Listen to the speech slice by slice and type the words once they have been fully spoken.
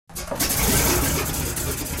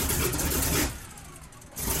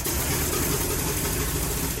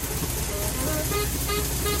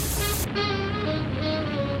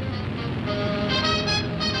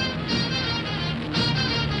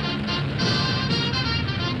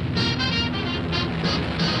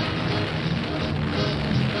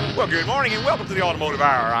Well, good morning and welcome to the Automotive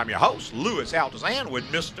Hour. I'm your host, Louis Altazan, with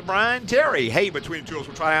Mr. Brian Terry. Hey, between the two of us,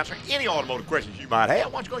 we'll try to answer any automotive questions you might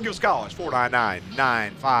have. Why don't you go and give us a call? It's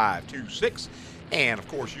 499-9526. And, of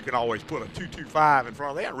course, you can always put a 225 in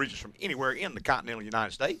front of that and reach us from anywhere in the continental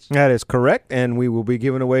United States. That is correct, and we will be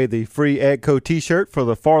giving away the free AGCO T-shirt for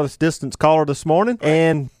the farthest distance caller this morning. Right.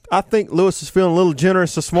 And I think Lewis is feeling a little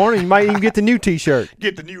generous this morning. You might even get the new T-shirt.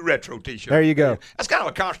 Get the new retro T-shirt. There you go. That's kind of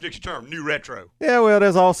a contradiction term, new retro. Yeah, well,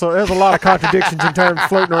 there's a lot of contradictions in terms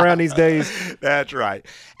floating around these days. That's right.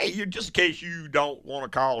 Hey, just in case you don't want to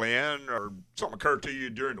call in or something occurred to you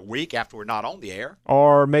during the week after we're not on the air.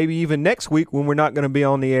 Or maybe even next week when we're not going to be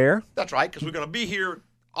on the air. That's right, because we're going to be here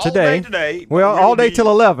all today. day today. Well, all day till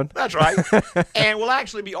 11. That's right. And we'll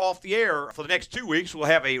actually be off the air for the next 2 weeks. We'll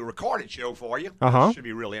have a recorded show for you. Uh-huh. Should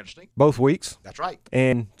be really interesting. Both weeks. That's right.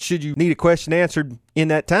 And should you need a question answered in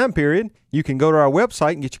that time period, you can go to our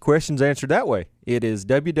website and get your questions answered that way. It is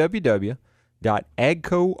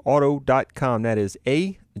www.agcoauto.com. That is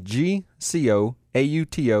AGCO.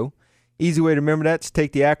 Easy way to remember that is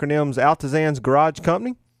take the acronyms Altazan's Garage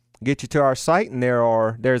Company, get you to our site, and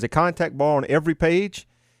there's a contact bar on every page.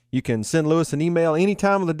 You can send Lewis an email any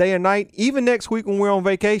time of the day or night, even next week when we're on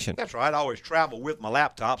vacation. That's right. I always travel with my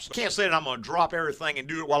laptop. So can't say that I'm going to drop everything and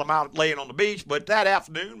do it while I'm out laying on the beach, but that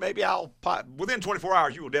afternoon, maybe within 24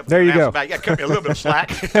 hours, you will definitely there you go. Back. You got to cut me a little bit of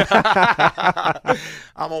slack.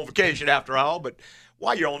 I'm on vacation after all, but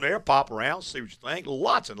while you're on there, pop around, see what you think.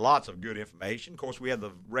 Lots and lots of good information. Of course, we have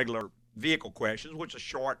the regular vehicle questions, which is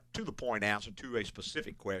short, to-the-point answer to a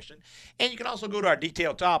specific question. And you can also go to our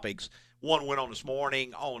detailed topics. One went on this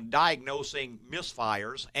morning on diagnosing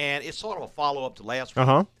misfires, and it's sort of a follow-up to last week.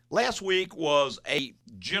 Uh-huh. Last week was a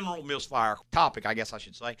general misfire topic, I guess I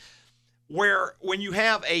should say, where when you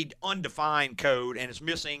have a undefined code and it's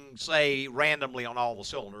missing, say, randomly on all the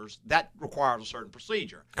cylinders, that requires a certain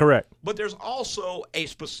procedure. Correct. But there's also a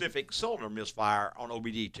specific cylinder misfire on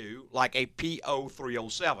OBD2, like a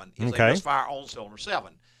P0307 is a misfire on cylinder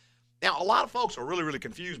 7. Now, a lot of folks are really, really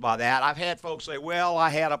confused by that. I've had folks say, well, I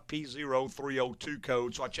had a P0302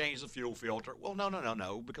 code, so I changed the fuel filter. Well,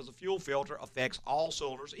 no, because the fuel filter affects all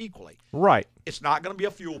cylinders equally. Right. It's not going to be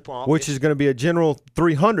a fuel pump. Which is going to be a general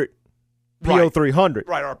 300, PO300.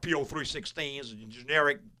 Right, or P0316 is a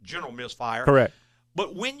general misfire. Correct.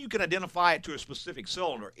 But when you can identify it to a specific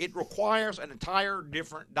cylinder, it requires an entire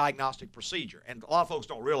different diagnostic procedure. And a lot of folks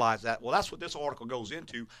don't realize that. Well, that's what this article goes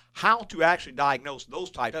into, how to actually diagnose those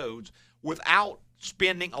type codes without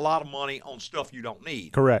spending a lot of money on stuff you don't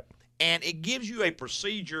need. Correct. And it gives you a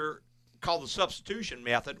procedure called the substitution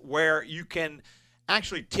method where you can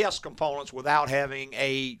actually test components without having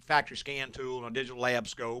a factory scan tool and a digital lab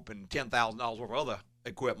scope and $10,000 worth of other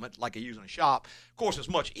equipment like they use in a shop. Of course, it's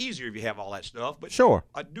much easier if you have all that stuff, but sure,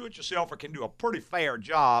 a do-it-yourselfer can do a pretty fair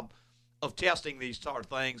job of testing these sort of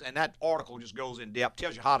things, and that article just goes in depth,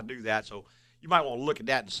 tells you how to do that, so you might want to look at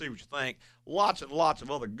that and see what you think. Lots and lots of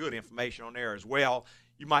other good information on there as well.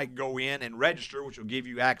 You might go in and register, which will give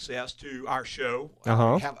you access to our show. We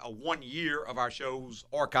have a 1 year of our shows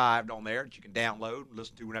archived on there that you can download and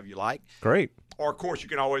listen to whenever you like. Great. Or, of course, you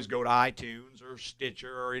can always go to iTunes or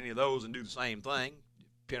Stitcher or any of those and do the same thing,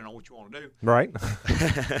 depending on what you want to do. Right.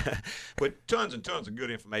 But tons and tons of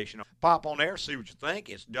good information. Pop on there, see what you think.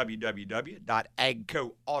 It's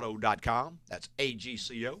www.agcoauto.com. That's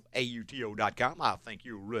AGCOAUTO.com. I think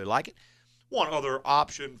you'll really like it. One other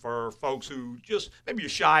option for folks who just maybe you're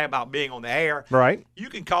shy about being on the air. Right. You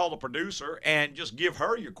can call the producer and just give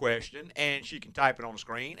her your question, and she can type it on the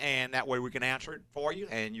screen, and that way we can answer it for you,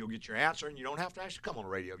 and you'll get your answer, and you don't have to actually come on the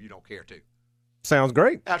radio if you don't care to. Sounds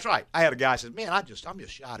great. That's right. I had a guy who said, man, I'm just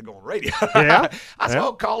shy to go on the radio. Yeah. I said,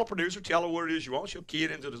 well, call a producer, tell her what it is you want. She'll key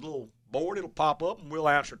it into this little board. It'll pop up, and we'll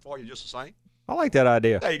answer it for you just the same. I like that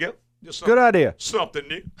idea. There you go. Just good idea. Something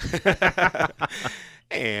new.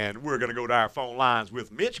 And we're going to go to our phone lines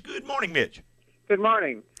with Mitch. Good morning, Mitch. Good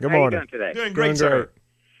morning. Good How morning. How you doing today? Doing great, sir.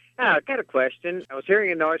 I got a question. I was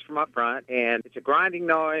hearing a noise from up front, and it's a grinding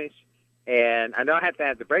noise, and I know I have to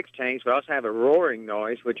have the brakes changed, but I also have a roaring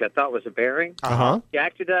noise, which I thought was a bearing. Uh-huh.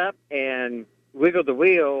 Jacked it up and wiggled the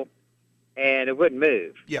wheel, and it wouldn't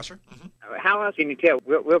move. Yes, sir. Mm-hmm. How else can you tell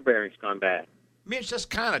wheel bearing's gone bad? Mitch, that's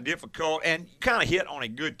kind of difficult, and you kind of hit on a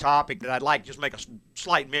good topic that I'd like to just make a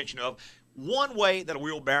slight mention of. One way that a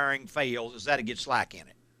wheel bearing fails is that it gets slack in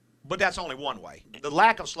it. But that's only one way. The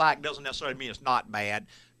lack of slack doesn't necessarily mean it's not bad.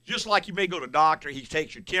 Just like you may go to the doctor, he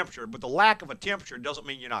takes your temperature, but the lack of a temperature doesn't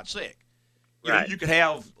mean you're not sick. Right. You could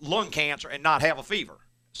have lung cancer and not have a fever.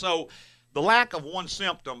 So the lack of one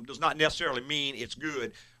symptom does not necessarily mean it's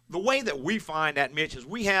good. The way that we find that, Mitch, is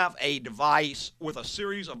we have a device with a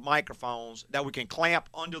series of microphones that we can clamp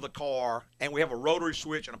under the car, and we have a rotary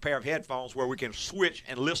switch and a pair of headphones where we can switch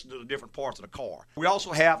and listen to the different parts of the car. We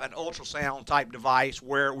also have an ultrasound type device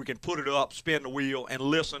where we can put it up, spin the wheel, and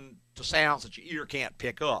listen to sounds that your ear can't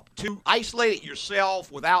pick up. To isolate it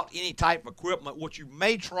yourself without any type of equipment, what you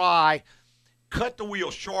may try, cut the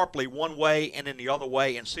wheel sharply one way and then the other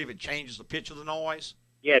way and see if it changes the pitch of the noise.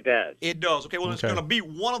 Yeah, it does. It does. Okay, well, it's going to be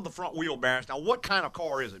one of the front wheel bearings. Now, what kind of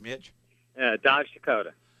car is it, Mitch? Dodge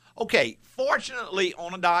Dakota. Okay, fortunately,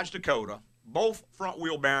 on a Dodge Dakota, both front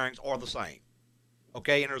wheel bearings are the same.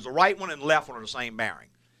 Okay, and there's the right one and the left one are the same bearing.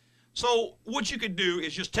 So what you could do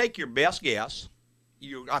is just take your best guess.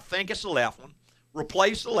 I think it's the left one.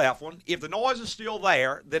 Replace the left one. If the noise is still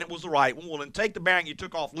there, then it was the right one. Well, then take the bearing you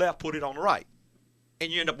took off left, put it on the right,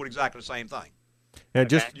 and you end up with exactly the same thing.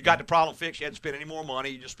 And You got the problem fixed. You hadn't spent any more money.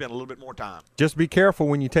 You just spent a little bit more time. just be careful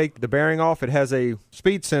when you take the bearing off. It has a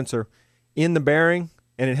speed sensor in the bearing,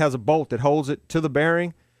 and it has a bolt that holds it to the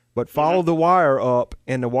bearing. But follow the wire up,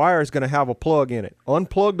 and the wire is going to have a plug in it.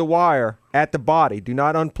 Unplug the wire at the body. Do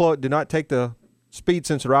not take the speed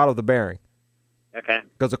sensor out of the bearing. Okay.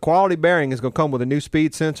 Because a quality bearing is going to come with a new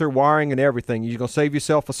speed sensor, wiring, and everything. You're going to save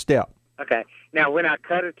yourself a step. Okay. Now, when I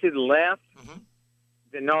cut it to the left,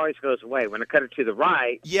 the noise goes away. When I cut it to the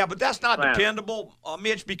right. Yeah, but that's not dependable,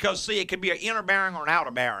 Mitch, because, see, it could be an inner bearing or an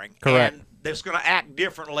outer bearing. Correct. And it's going to act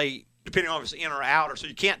differently depending on if it's inner or outer, so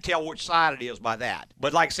you can't tell which side it is by that.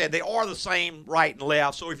 But like I said, they are the same right and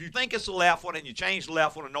left, so if you think it's the left one and you change the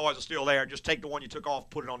left one and the noise is still there, just take the one you took off,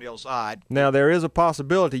 put it on the other side. Now, there is a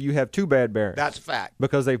possibility you have two bad bearings. That's a fact.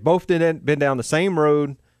 Because they've both been down the same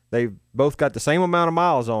road. They've both got the same amount of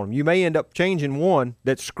miles on them. You may end up changing one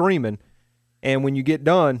that's screaming, and when you get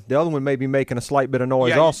done, the other one may be making a slight bit of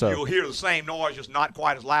noise also. You'll hear the same noise, just not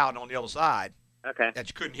quite as loud on the other side. Okay. That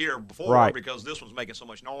you couldn't hear before because this one's making so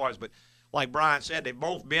much noise. But like Brian said, they've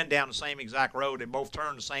both been down the same exact road. They both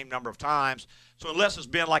turned the same number of times. So unless it's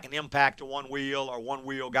been like an impact to one wheel or one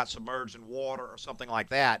wheel got submerged in water or something like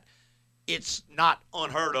that, it's not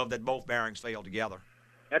unheard of that both bearings fail together.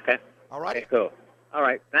 Okay. All right. Okay, cool. All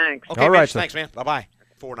right. Thanks. Okay, All right, Mitch, sir. thanks, man. Bye-bye.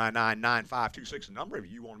 499-9526 the number.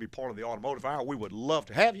 If you want to be part of the Automotive Hour, we would love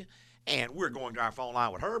to have you. And we're going to our phone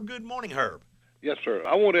line with Herb. Good morning, Herb. Yes, sir.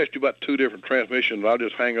 I want to ask you about two different transmissions. I'll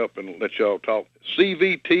just hang up and let y'all talk.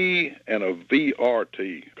 CVT and a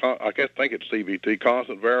VRT. I think it's CVT,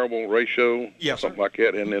 constant variable ratio, something like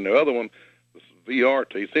that. And then the other one,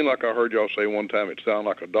 VRT. It seemed like I heard y'all say one time it sounded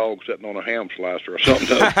like a dog sitting on a ham slicer or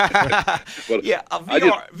something. But yeah,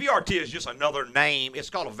 VRT is just another name. It's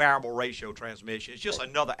called a variable ratio transmission. It's just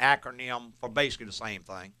another acronym for basically the same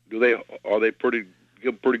thing. Are they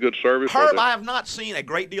give pretty good service? Herb, I have not seen a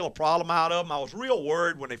great deal of problem out of them. I was real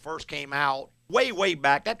worried when they first came out. Way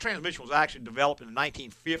back, that transmission was actually developed in the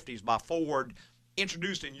 1950s by Ford,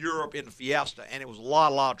 introduced in Europe in the Fiesta, and it was a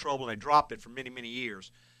lot of trouble, and they dropped it for many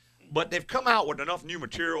years. But they've come out with enough new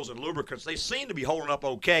materials and lubricants. They seem to be holding up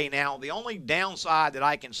okay. Now, the only downside that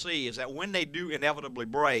I can see is that when they do inevitably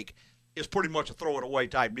break, it's pretty much a throw-it-away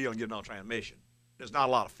type deal and get another transmission. There's not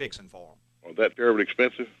a lot of fixing for them. Oh, that terribly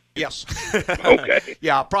expensive? Yes. Okay.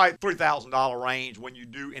 Yeah, probably $3,000 range when you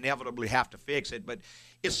do inevitably have to fix it. But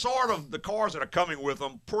it's sort of the cars that are coming with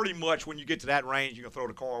them, pretty much when you get to that range, you can throw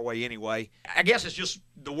the car away anyway. I guess it's just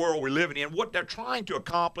the world we're living in. What they're trying to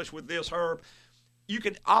accomplish with this, Herb, you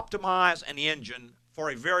can optimize an engine for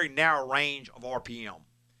a very narrow range of RPM.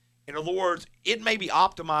 In other words, it may be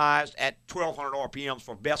optimized at 1,200 RPMs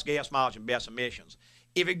for best gas mileage and best emissions.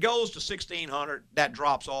 If it goes to 1,600, that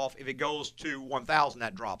drops off. If it goes to 1,000,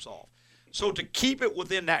 that drops off. So to keep it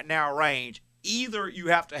within that narrow range, either you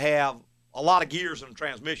have to have a lot of gears in the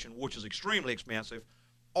transmission, which is extremely expensive,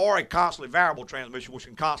 or a constantly variable transmission, which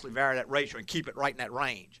can constantly vary that ratio and keep it right in that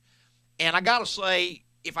range. And I got to say,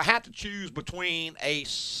 if I had to choose between a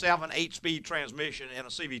 7-8-speed transmission and a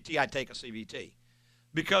CVT, I'd take a CVT.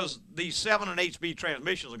 Because these 7 and 8-speed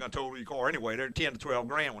transmissions are going to total your car anyway. They're 10 to 12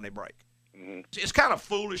 grand when they break. Mm-hmm. It's kind of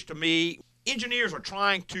foolish to me. Engineers are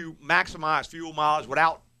trying to maximize fuel mileage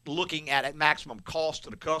without looking at maximum cost to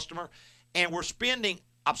the customer. And we're spending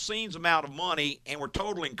obscene amount of money, and we're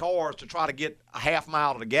totaling cars to try to get a half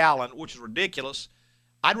mile to the gallon, which is ridiculous.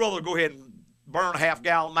 I'd rather go ahead and burn a half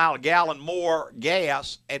mile a gallon more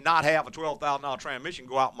gas and not have a $12,000 transmission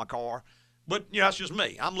go out in my car. But, that's just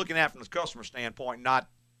me. I'm looking at it from the customer standpoint, not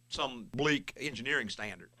some bleak engineering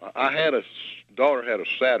standard. I had daughter had a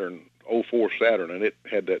Saturn, 04 Saturn, and it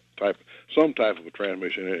had some type of a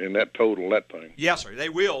transmission, and that totaled that thing. Yes, sir, they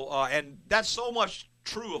will. And that's so much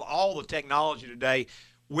true of all the technology today.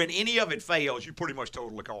 When any of it fails, you pretty much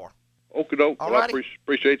total the car. Okie doke. Well, I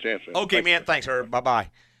appreciate you answering. Okay, man. Thanks, Herb. Bye-bye.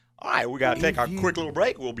 All right, we got to take our quick little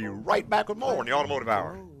break. We'll be right back with more in the Automotive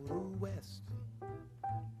Hour.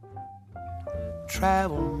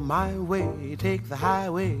 Travel my way, take the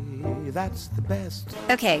highway, that's the best.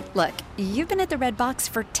 Okay, look, you've been at the Red Box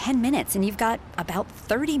for 10 minutes and you've got about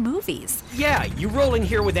 30 movies. Yeah, you roll in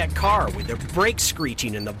here with that car with the brakes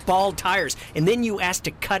screeching and the bald tires, and then you ask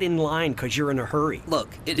to cut in line because you're in a hurry. Look,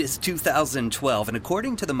 it is 2012, and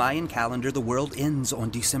according to the Mayan calendar, the world ends on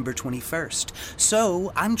December 21st.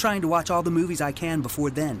 So I'm trying to watch all the movies I can before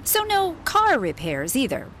then. So no car repairs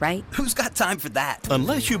either, right? Who's got time for that?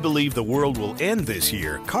 Unless you believe the world will end this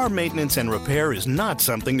year, car maintenance and repair is not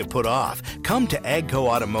something to put off. Come to AGCO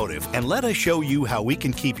Automotive and let us show you how we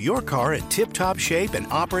can keep your car in tip-top shape and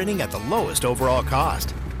operating at the lowest overall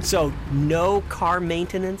cost. So no car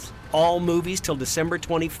maintenance? All movies till December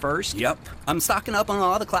 21st? Yep. I'm stocking up on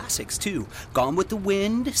all the classics, too. Gone with the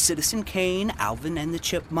Wind, Citizen Kane, Alvin and the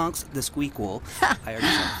Chipmunks, The Squeakquel. I already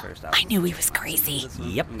said the first album. I knew he was crazy.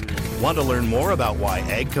 Yep. Want to learn more about why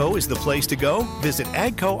AGCO is the place to go? Visit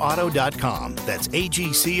agcoauto.com. That's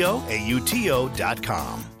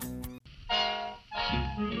AGCOAUTO.com.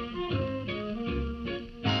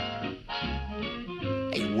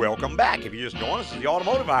 Welcome back. If you just joined us, it's the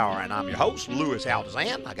Automotive Hour, and I'm your host, Louis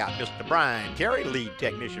Altazan. I got Mr. Brian Terry, lead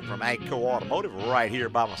technician from AGCO Automotive, right here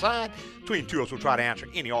by my side. Between two of us, we'll try to answer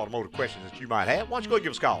any automotive questions that you might have. Why don't you go give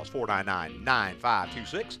us a call? It's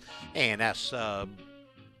 499-9526, and that's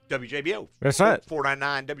WJBO. That's right.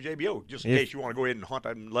 499-WJBO, just in case you want to go ahead and hunt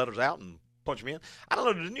them letters out and punch them in. I don't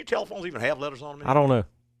know, do the new telephones even have letters on them? I don't know.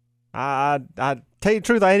 I tell you the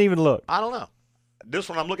truth, I ain't even looked. I don't know. This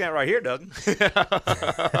one I'm looking at right here doesn't.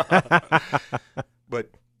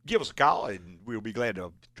 But give us a call, and we'll be glad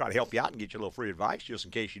to try to help you out and get you a little free advice just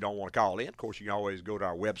in case you don't want to call in. Of course, you can always go to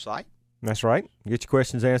our website. That's right. Get your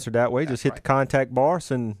questions answered that way. Just hit the contact bar,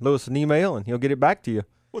 send Louis an email, and he'll get it back to you.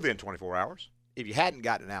 Within 24 hours. If you hadn't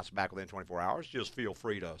gotten an answer back within 24 hours, just feel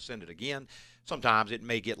free to send it again. Sometimes it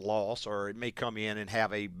may get lost, or it may come in and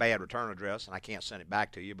have a bad return address, and I can't send it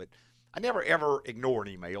back to you, but I never, ever ignore an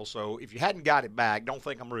email, so if you hadn't got it back, don't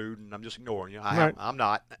think I'm rude and I'm just ignoring you. I'm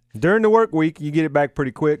not. During the work week, you get it back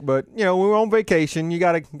pretty quick, but, you know, we're on vacation. You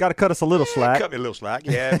gotta cut us a little slack. Cut me a little slack,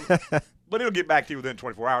 yeah. But it'll get back to you within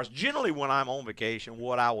 24 hours. Generally, when I'm on vacation,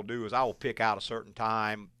 what I will do is I will pick out a certain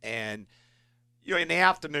time, and, you know, in the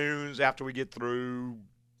afternoons after we get through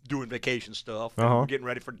doing vacation stuff, and we're getting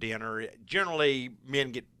ready for dinner. Generally,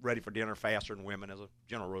 men get ready for dinner faster than women as a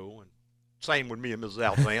general rule, and same with me and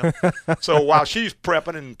Mrs. Altazan. So while she's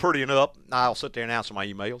prepping and prettying up, I'll sit there and answer my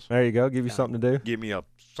emails. There you go. Give you something to do. Give me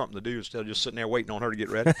something to do instead of just sitting there waiting on her to get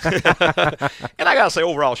ready. And I got to say,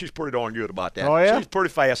 overall, she's pretty darn good about that. Oh, yeah? She's pretty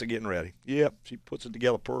fast at getting ready. Yep, she puts it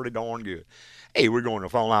together pretty darn good. Hey, we're going to the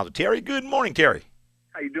phone lines with Terry. Good morning, Terry.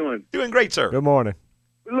 How you doing? Doing great, sir. Good morning.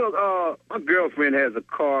 Look, my girlfriend has a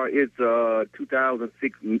car. It's a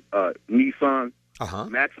 2006 Nissan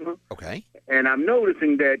Maxima. Okay. And I'm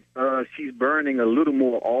noticing that she's burning a little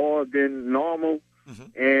more oil than normal.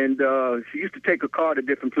 And she used to take her car to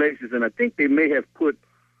different places, and I think they may have put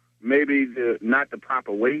maybe not the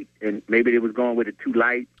proper weight, and maybe they was going with it too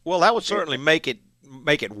light. Well, that would certainly make it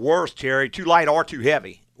worse, Terry. Too light or too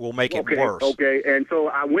heavy will make it worse. Okay, and so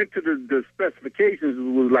I went to the specifications. It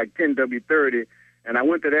was like 10W30, and I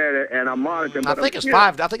went to that, and I monitored. I think it's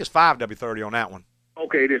 5W30 on that one.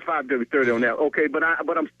 Okay, there's 5W30 on that. Okay, but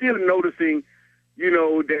I'm still noticing, you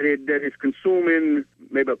know, that it's consuming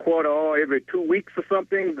maybe a quarter oil every 2 weeks or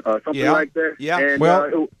something like that. Yeah.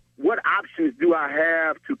 And what options do I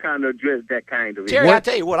have to kind of address that kind of issue? Terry, I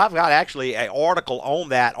tell you what, I've got actually an article on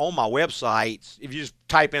that on my website. If you just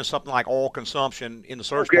type in something like oil consumption in the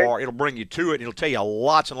search bar, it'll bring you to it, and it'll tell you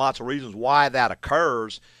lots and lots of reasons why that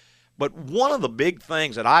occurs. But one of the big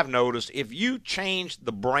things that I've noticed, if you change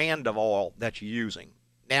the brand of oil that you're using,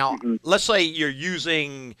 now, let's say you're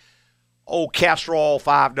using Castrol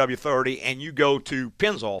 5W30 and you go to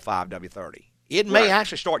Pennzoil 5W30, it may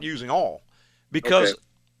actually start using oil because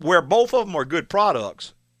where both of them are good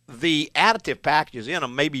products, the additive packages in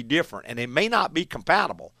them may be different and they may not be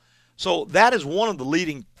compatible. So that is one of the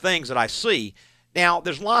leading things that I see. Now,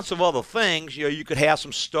 there's lots of other things. You know, you could have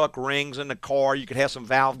some stuck rings in the car. You could have some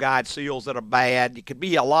valve guide seals that are bad. It could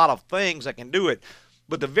be a lot of things that can do it.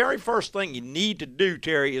 But the very first thing you need to do,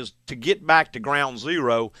 Terry, is to get back to ground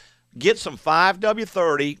zero, get some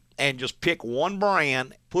 5W30 and just pick one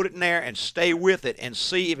brand, put it in there, and stay with it and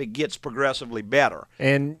see if it gets progressively better.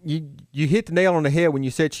 And you hit the nail on the head when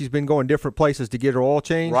you said she's been going different places to get her oil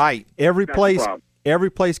changed. Right. Every place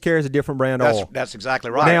carries a different brand of oil. That's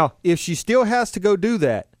exactly right. Now, if she still has to go do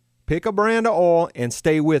that, pick a brand of oil and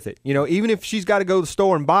stay with it. You know, even if she's got to go to the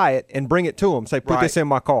store and buy it and bring it to them, say, put this in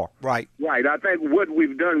my car. Right. Right. I think what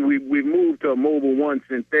we've done, we've moved to a Mobil 1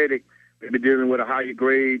 synthetic, maybe dealing with a higher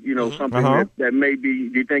grade, you know, something that may be,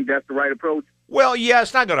 do you think that's the right approach? Well, yeah,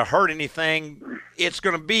 it's not going to hurt anything. It's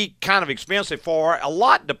going to be kind of expensive for her. A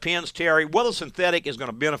lot depends, Terry, whether synthetic is going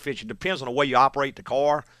to benefit you. Depends on the way you operate the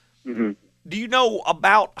car. Mm-hmm. Do you know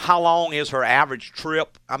about how long is her average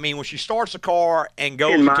trip? I mean, when she starts the car and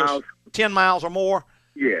goes 10 miles. 10 miles or more?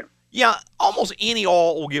 Yeah. Yeah, almost any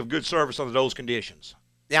oil will give good service under those conditions.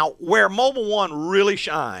 Now, where Mobil 1 really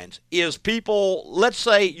shines is people, let's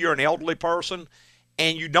say you're an elderly person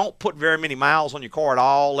and you don't put very many miles on your car at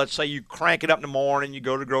all. Let's say you crank it up in the morning, you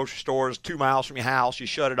go to the grocery store, it's 2 miles from your house, you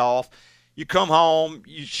shut it off. You come home,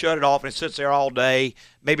 you shut it off, and it sits there all day.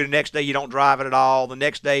 Maybe the next day you don't drive it at all. The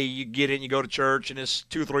next day you get in, you go to church, and it's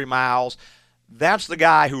 2 or 3 miles. That's the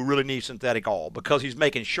guy who really needs synthetic oil because he's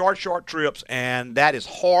making short trips, and that is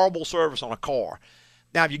horrible service on a car.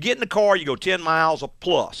 Now, if you get in the car, you go 10 miles or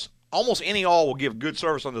plus. Almost any oil will give good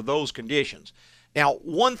service under those conditions. Now,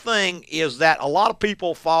 one thing is that a lot of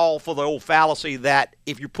people fall for the old fallacy that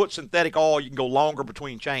if you put synthetic oil, you can go longer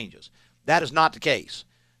between changes. That is not the case.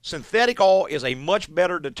 Synthetic oil is a much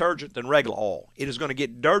better detergent than regular oil. It is going to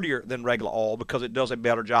get dirtier than regular oil because it does a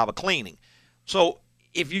better job of cleaning. So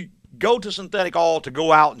if you go to synthetic oil to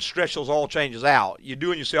go out and stretch those oil changes out, you're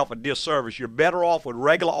doing yourself a disservice. You're better off with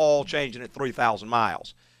regular oil changing at 3,000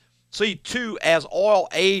 miles. See, too, as oil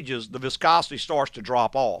ages, the viscosity starts to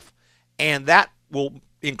drop off, and that will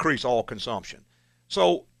increase oil consumption.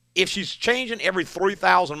 So if she's changing every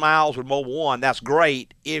 3,000 miles with Mobil 1, that's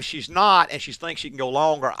great. If she's not and she thinks she can go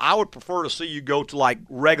longer, I would prefer to see you go to like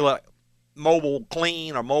regular Mobil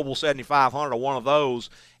Clean or Mobil 7500 or one of those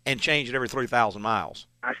and change it every 3,000 miles.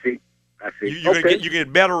 I see. You're going to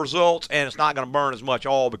get better results, and it's not going to burn as much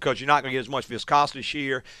oil because you're not going to get as much viscosity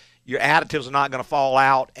shear. Your additives are not going to fall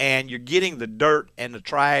out, and you're getting the dirt and the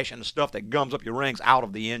trash and the stuff that gums up your rings out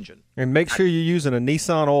of the engine. And make sure you're using a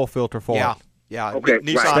Nissan oil filter for it. Yeah, okay,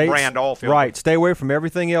 Nissan brand oil filter. Right, stay away from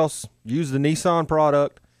everything else. Use the Nissan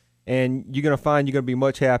product, and you're going to find you're going to be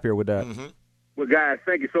much happier with that. Mm-hmm. Well, guys,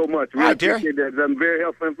 thank you so much. All right, Terry. That's very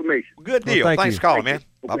helpful information. Good deal. Well, Thanks for calling, man. Okay.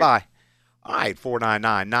 Bye-bye. All right,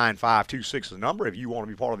 499-9526 is the number. If you want to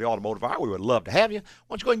be part of the Automotive Hour, we would love to have you. Why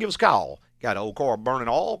don't you go ahead and give us a call? Got an old car burning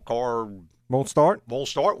oil, car won't start, won't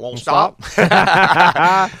stop.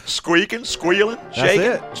 Squeaking, squealing,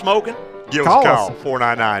 shaking, smoking. Give us a call,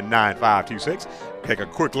 499-9526. Take a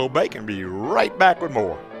quick little break and be right back with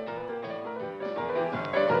more.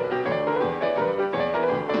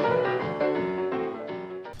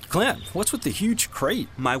 Clint, what's with the huge crate?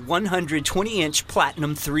 My 120-inch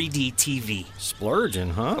Platinum 3D TV. Splurging,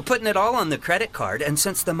 huh? I'm putting it all on the credit card, and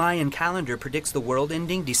since the Mayan calendar predicts the world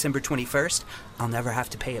ending December 21st, I'll never have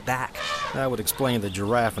to pay it back. That would explain the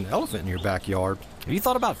giraffe and elephant in your backyard. Have you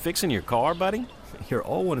thought about fixing your car, buddy? Your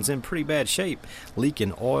old one is in pretty bad shape.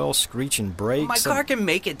 Leaking oil, screeching brakes. My car can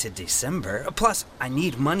make it to December. Plus, I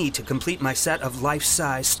need money to complete my set of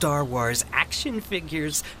life-size Star Wars action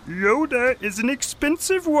figures. Yoda is an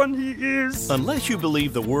expensive one, he is. Unless you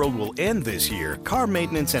believe the world will end this year, car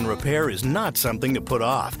maintenance and repair is not something to put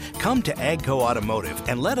off. Come to AGCO Automotive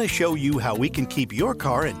and let us show you how we can keep your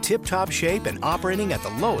car in tip-top shape and operating at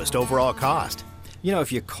the lowest overall cost. You know,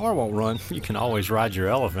 if your car won't run, you can always ride your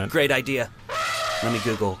elephant. Great idea. Let me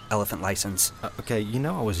Google elephant license. Okay, you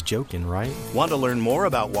know I was joking, right? Want to learn more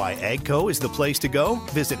about why AGCO is the place to go?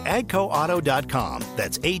 Visit agcoauto.com.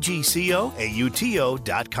 That's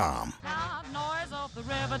AGCOAUTO.com.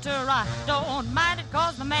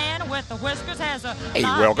 Hey,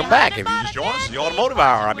 welcome back. If you just joined us, the Automotive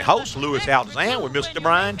Hour. I'm your host, Louis Altazan, with Mr.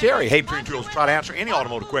 Brian Terry. Hey, between two of us, try to answer any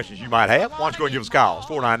automotive questions you might have. Why don't you go and give us a call? It's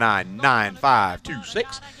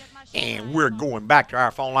 499-9526. And we're going back to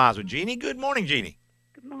our phone lines with Jeannie. Good morning, Jeannie.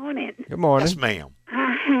 Good morning. Good morning. Yes, ma'am.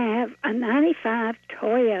 I have a 95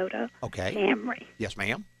 Toyota Camry. Yes,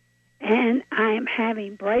 ma'am. And I am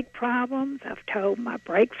having brake problems. I've told my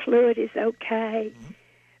brake fluid is okay. Mm-hmm.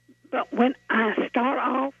 But when I start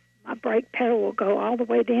off, my brake pedal will go all the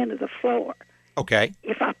way down to the floor. Okay.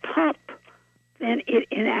 If I pump, then it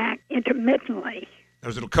acts intermittently.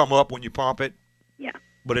 It'll come up when you pump it? Yeah.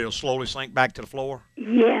 But it'll slowly sink back to the floor?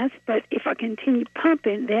 Yes, but if I continue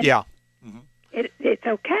pumping, then it's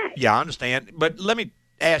okay. Yeah, I understand. But let me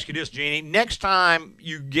ask you this, Jeannie. Next time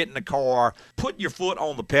you get in the car, put your foot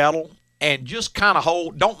on the pedal and just kind of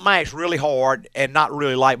hold. Don't mash really hard and not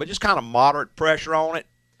really light, but just kind of moderate pressure on it.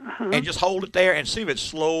 And just hold it there and see if it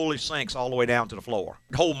slowly sinks all the way down to the floor.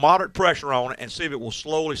 Hold moderate pressure on it and see if it will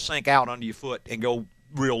slowly sink out under your foot and go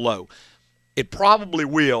real low. It probably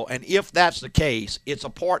will, and if that's the case, it's a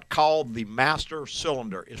part called the master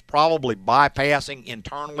cylinder. It's probably bypassing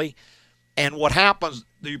internally, and what happens,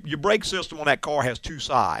 your brake system on that car has two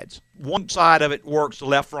sides. One side of it works the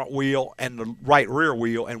left front wheel and the right rear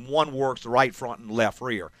wheel, and one works the right front and left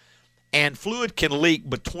rear. And fluid can leak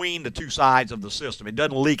between the two sides of the system. It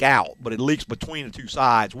doesn't leak out, but it leaks between the two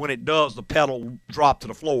sides. When it does, the pedal will drop to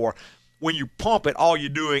the floor. When you pump it, all you're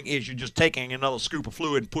doing is you're just taking another scoop of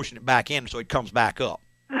fluid and pushing it back in so it comes back up.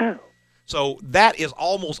 Oh. So that is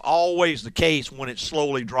almost always the case when it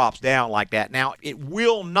slowly drops down like that. Now, it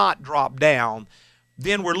will not drop down.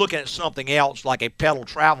 Then we're looking at something else like a pedal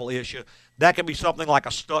travel issue. That can be something like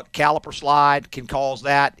a stuck caliper slide can cause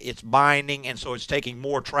that. It's binding, and so it's taking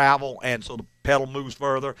more travel, and so the pedal moves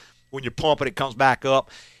further. When you pump it, it comes back up.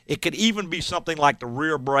 It could even be something like the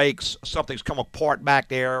rear brakes. Something's come apart back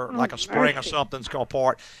there, like a spring or something's come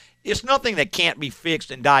apart. It's nothing that can't be fixed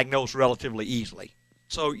and diagnosed relatively easily.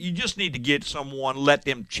 So you just need to get someone, let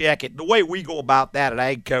them check it. The way we go about that at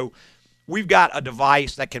AGCO, we've got a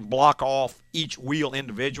device that can block off each wheel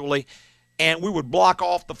individually, and we would block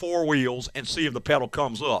off the four wheels and see if the pedal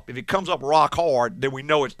comes up. If it comes up rock hard, then we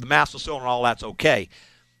know it's the master cylinder and all that's okay.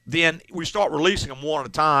 Then we start releasing them one at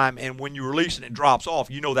a time, and when you release it and it drops off,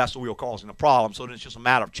 you know that's the wheel causing the problem. So then it's just a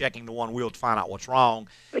matter of checking the one wheel to find out what's wrong.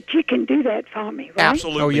 But you can do that for me, right?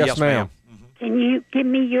 Absolutely. Oh, yes, ma'am. Mm-hmm. Can you give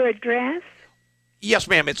me your address? Yes,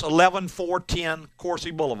 ma'am. It's 11410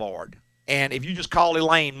 Coursey Boulevard. And if you just call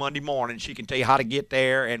Elaine Monday morning, she can tell you how to get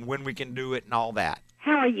there and when we can do it and all that.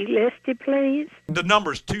 How are you listed, please? The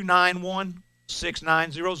number is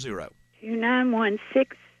 291-6900. 291-6900.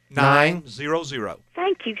 900.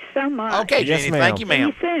 Thank you so much. Okay, Yes, Jeannie. ma'am. Thank you,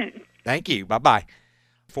 ma'am. See you soon. Thank you. Bye-bye.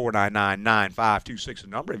 499-9526 the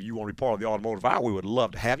number. If you want to be part of the Automotive Hour, we would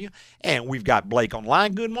love to have you. And we've got Blake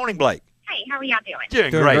online. Good morning, Blake. Hey, how are y'all doing?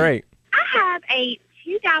 Doing Doing great. I have a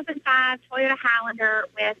 2005 Toyota Highlander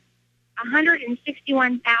with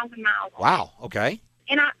 161,000 miles on it. Wow. Okay.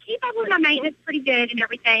 And I keep up with my maintenance pretty good and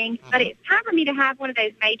everything, but it's time for me to have one of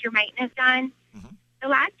those major maintenance done. The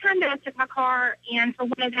last time that I took my car in for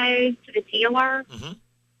one of those to the dealer,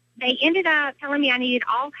 they ended up telling me I needed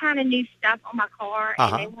all kind of new stuff on my car,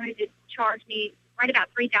 and they wanted to charge me right about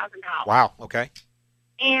 $3,000. Wow. Okay.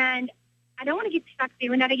 And I don't want to get stuck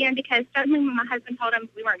doing that again because suddenly when my husband told him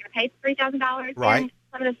we weren't going to pay $3,000, Right. then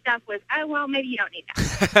some of the stuff was, oh, well, maybe you don't need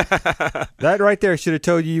that. That right there should have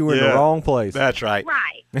told you were in the wrong place. That's right.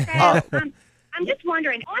 Right. So I'm just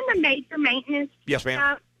wondering, on the major maintenance Yes, ma'am.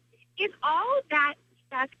 stuff, is all of that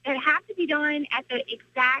stuff that have to be done at the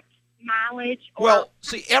exact mileage? Or Well,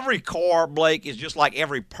 see, every car, Blake, is just like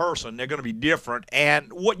every person. They're going to be different.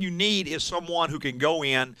 And what you need is someone who can go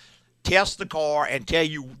in, test the car, and tell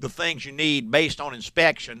you the things you need based on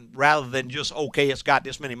inspection rather than just, okay, it's got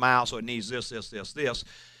this many miles, so it needs this, this, this, this.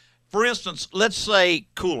 For instance, let's say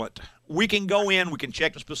coolant. We can go in, we can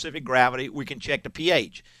check the specific gravity, we can check the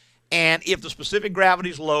pH. And if the specific gravity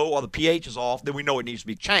is low or the pH is off, then we know it needs to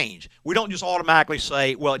be changed. We don't just automatically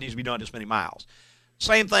say, well, it needs to be done this many miles.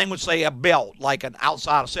 Same thing with, say, a belt, like an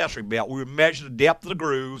outside accessory belt. We would measure the depth of the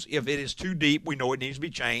grooves. If it is too deep, we know it needs to be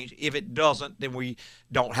changed. If it doesn't, then we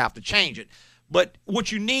don't have to change it. But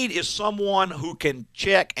what you need is someone who can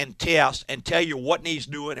check and test and tell you what needs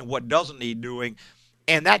doing and what doesn't need doing.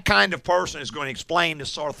 And that kind of person is going to explain this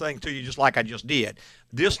sort of thing to you just like I just did.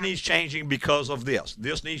 This needs changing because of this.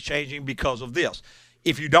 This needs changing because of this.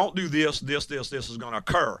 If you don't do this, this is going to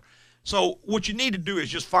occur. So what you need to do is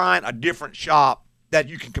just find a different shop that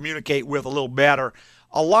you can communicate with a little better.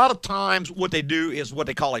 A lot of times what they do is what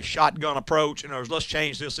they call a shotgun approach. In other words, let's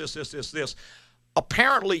change this.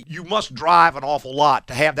 Apparently, you must drive an awful lot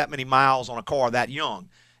to have that many miles on a car that young.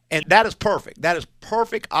 And that is perfect. That is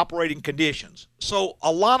perfect operating conditions. So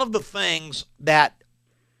a lot of the things that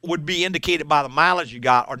would be indicated by the mileage you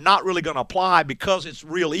got are not really going to apply because it's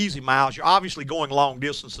real easy miles. You're obviously going long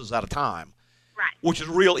distances at a time, right, which is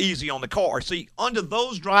real easy on the car. See, under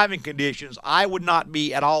those driving conditions, I would not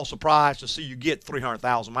be at all surprised to see you get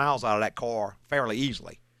 300,000 miles out of that car fairly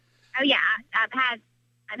easily. Oh, yeah.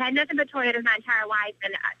 I've had nothing but Toyotas my entire life,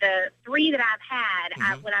 and the three that I've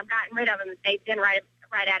had, when I've gotten rid of them, they've been right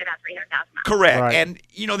at about 300,000 miles. Correct. Right.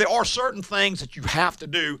 And, there are certain things that you have to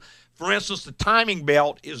do. For instance, the timing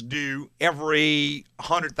belt is due every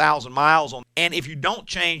 100,000 miles on, and if you don't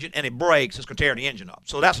change it and it breaks, it's going to tear the engine up.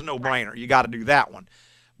 So that's a no-brainer. You got to do that one.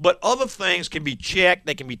 But other things can be checked,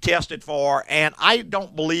 they can be tested for, and I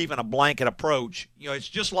don't believe in a blanket approach. It's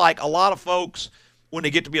just like a lot of folks, when they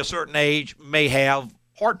get to be a certain age, may have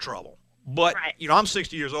heart trouble. But, I'm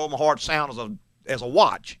 60 years old, my heart's sound as a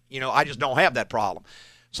watch. I just don't have that problem.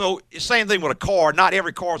 So same thing with a car. Not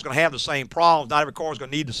every car is going to have the same problems. Not every car is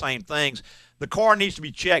going to need the same things. The car needs to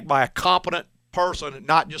be checked by a competent person,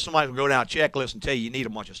 not just somebody who will go down a checklist and tell you need a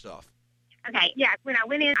bunch of stuff. Okay, yeah. When I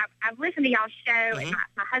went in, I've listened to y'all's show, and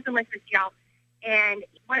my husband listens to y'all, and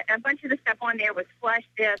a bunch of the stuff on there was flush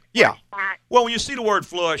this, flush that. Well, when you see the word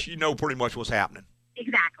flush, you know pretty much what's happening.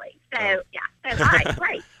 Exactly. So, yeah. So, all right,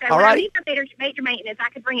 great. So, when I need some major maintenance, I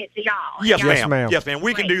could bring it to y'all. Yes, Yes, ma'am. Yes, ma'am.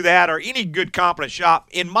 We can do that, or any good, competent shop.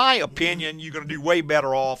 In my opinion, you're going to do way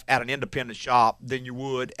better off at an independent shop than you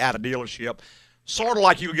would at a dealership. Sort of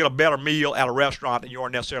like you would get a better meal at a restaurant than you are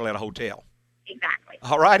necessarily at a hotel. Exactly.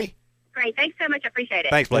 All righty? Great. Thanks so much. I appreciate it.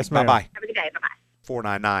 Thanks, Blake. Yes, ma'am. Bye-bye. Have a good day. Bye-bye.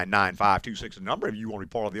 499-9526 is the number. If you want to be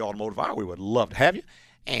part of the automotive hour, we would love to have you.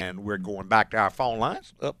 And we're going back to our phone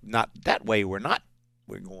lines. Not that way, we're not.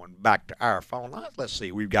 We're going back to our phone lines. Let's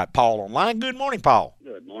see. We've got Paul online. Good morning, Paul.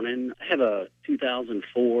 Good morning. I have a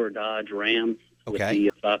 2004 Dodge Ram with Okay.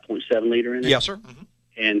 the 5.7 liter in it. Yes, sir. Mm-hmm.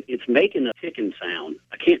 And it's making a ticking sound.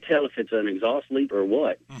 I can't tell if it's an exhaust leak or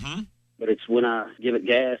what, but it's when I give it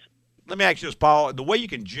gas. Let me ask you this, Paul. The way you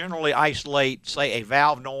can generally isolate, say, a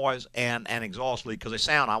valve noise and an exhaust leak, because they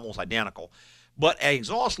sound almost identical, but an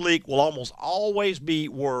exhaust leak will almost always be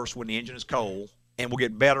worse when the engine is cold and will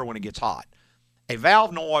get better when it gets hot. A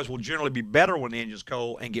valve noise will generally be better when the engine's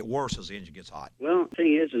cold and get worse as the engine gets hot. Well, the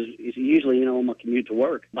thing is usually, on my commute to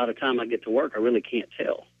work, by the time I get to work, I really can't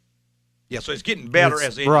tell. Yeah, so it's getting better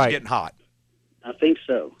as the engine's getting hot. I think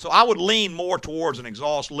so. So I would lean more towards an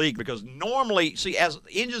exhaust leak because normally, see, as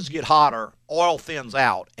engines get hotter, oil thins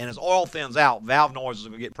out. And as oil thins out, valve noises are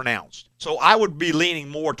going to get pronounced. So I would be leaning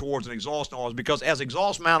more towards an exhaust noise because as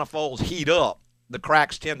exhaust manifolds heat up, the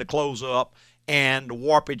cracks tend to close up and the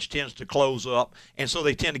warpage tends to close up. And so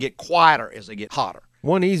they tend to get quieter as they get hotter.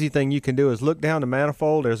 One easy thing you can do is look down the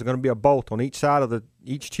manifold. There's going to be a bolt on each side of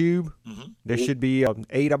each tube. There should be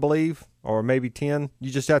 8, I believe, or maybe 10. You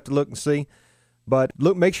just have to look and see. But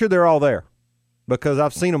look, make sure they're all there, because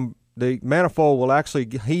I've seen them. The manifold will actually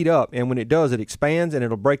heat up, and when it does, it expands and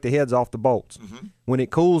it'll break the heads off the bolts. When it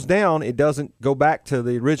cools down, it doesn't go back to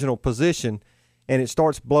the original position, and it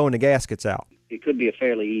starts blowing the gaskets out. It could be a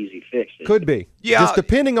fairly easy fix. Could be. Yeah. Just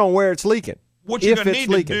depending on where it's leaking. What you're going to need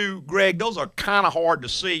to do, Greg, those are kind of hard to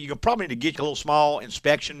see. You're probably need to get you a little small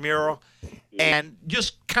inspection mirror and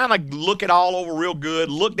just kind of look it all over real good.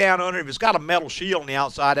 Look down under it. If it's got a metal shield on the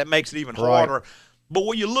outside, that makes it even harder. But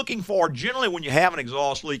what you're looking for, generally when you have an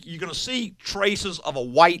exhaust leak, you're going to see traces of a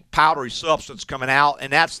white powdery substance coming out,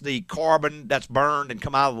 and that's the carbon that's burned and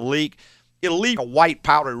come out of the leak. It'll leave a white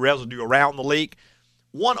powdery residue around the leak.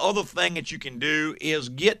 One other thing that you can do is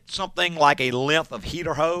get something like a length of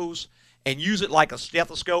heater hose and use it like a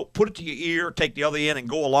stethoscope, put it to your ear, take the other end and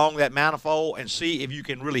go along that manifold and see if you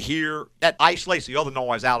can really hear. That isolates the other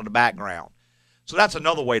noise out of the background. So that's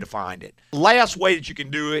another way to find it. Last way that you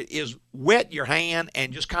can do it is wet your hand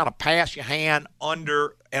and just kind of pass your hand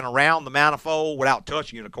under and around the manifold without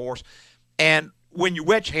touching it, of course. And when you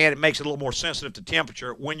wet your hand, it makes it a little more sensitive to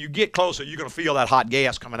temperature. When you get closer, you're going to feel that hot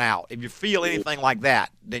gas coming out. If you feel anything like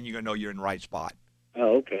that, then you're going to know you're in the right spot.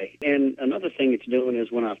 Oh, okay. And another thing it's doing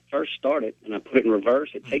is when I first start it and I put it in reverse,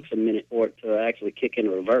 it takes a minute for it to actually kick in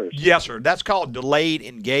reverse. Yes, sir. That's called delayed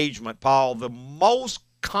engagement, Paul. The most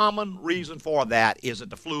common reason for that is that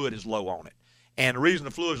the fluid is low on it. And the reason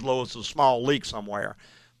the fluid is low is a small leak somewhere.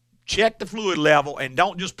 Check the fluid level and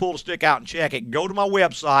don't just pull the stick out and check it. Go to my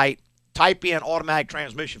website, type in automatic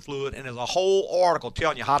transmission fluid, and there's a whole article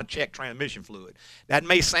telling you how to check transmission fluid. That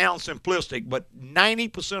may sound simplistic, but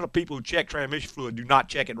 90% of people who check transmission fluid do not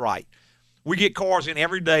check it right. We get cars in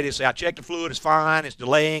every day that say, I checked the fluid, it's fine, it's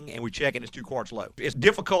delaying, and we check it, it's 2 quarts low. It's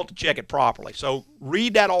difficult to check it properly. So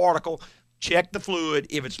read that article, check the fluid.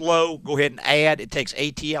 If it's low, go ahead and add. It takes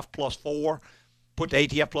ATF plus 4. Put the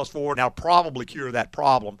ATF plus 4, and that'll probably cure that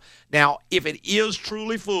problem. Now, if it is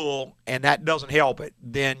truly full and that doesn't help it,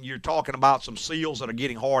 then you're talking about some seals that are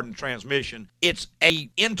getting hard in the transmission. It's an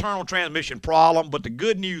internal transmission problem, but the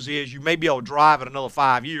good news is you may be able to drive it another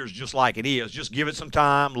 5 years just like it is. Just give it some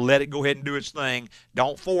time, let it go ahead and do its thing.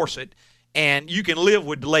 Don't force it, and you can live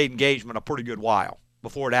with delayed engagement a pretty good while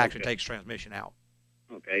before it actually takes transmission out.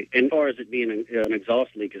 Okay. And as far as it being an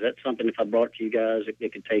exhaust leak, is that something if I brought it to you guys,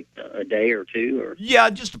 it could take a day or two? Or? Yeah,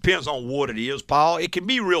 it just depends on what it is, Paul. It can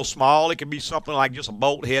be real small. It can be something like just a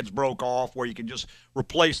bolt head's broke off where you can just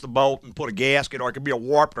replace the bolt and put a gasket, or it could be a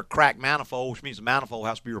warped or cracked manifold, which means the manifold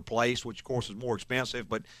has to be replaced, which, of course, is more expensive,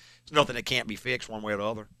 but it's nothing that can't be fixed one way or the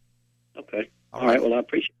other. Okay. All right. Well, I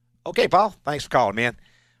appreciate it. Okay, Paul. Thanks for calling, man.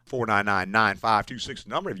 499-9526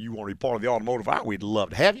 number. If you want to be part of the automotive hour, we'd love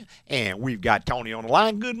to have you. And we've got Tony on the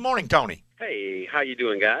line. Good morning, Tony. Hey, how you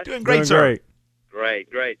doing, guys? Doing great, sir. Great. Great.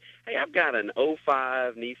 Hey, I've got an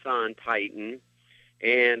 '05 Nissan Titan,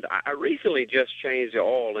 and I recently just changed the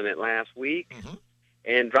oil in it last week.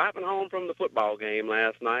 And driving home from the football game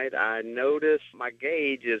last night, I noticed my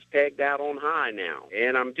gauge is pegged out on high now.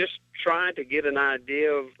 And I'm just trying to get an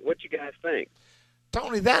idea of what you guys think.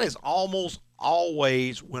 Tony, that is almost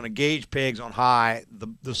always when a gauge peg's on high,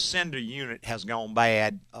 the sender unit has gone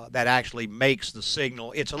bad. That actually makes the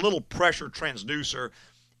signal. It's a little pressure transducer.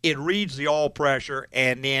 It reads the oil pressure,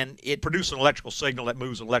 and then it produces an electrical signal that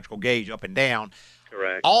moves an electrical gauge up and down.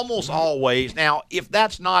 Correct. Almost always. Now, if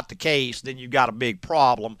that's not the case, then you've got a big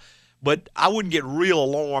problem. But I wouldn't get real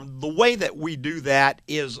alarmed. The way that we do that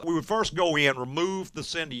is we would first go in, remove the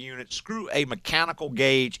sender unit, screw a mechanical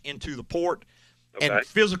gauge into the port, and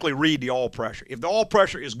physically read the oil pressure. If the oil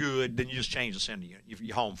pressure is good, then you just change the sender unit.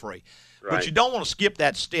 You're home free. Right. But you don't want to skip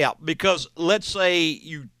that step because let's say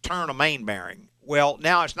you turn a main bearing. Well,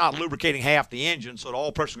 now it's not lubricating half the engine, so the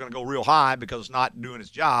oil pressure is going to go real high because it's not doing its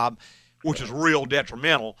job, which is real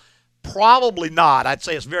detrimental. Probably not. I'd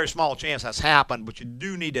say it's a very small chance that's happened, but you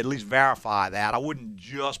do need to at least verify that. I wouldn't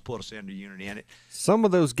just put a sender unit in it. Some of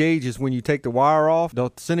those gauges, when you take the wire off, the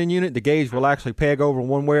sending unit, the gauge will actually peg over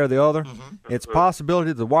one way or the other. It's a possibility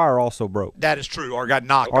that the wire also broke. That is true, or got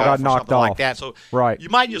knocked off or something like that. So you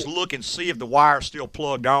might just look and see if the wire's still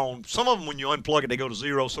plugged on. Some of them, when you unplug it, they go to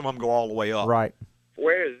zero. Some of them go all the way up. Right.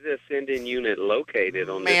 Where is this sending unit located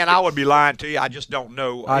on this? Man, I would be lying to you. I just don't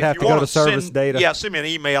know. I'd have to go to service data. Yeah, send me an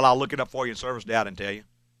email. I'll look it up for you in service data and tell you.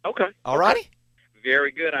 Okay. All righty?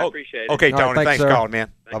 Very good. I appreciate it. Okay, Tony. All right, thanks sir. for calling,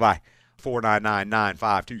 man. Bye-bye.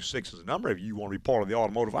 499-9526 is the number. If you want to be part of the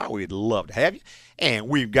automotive hour, we'd love to have you. And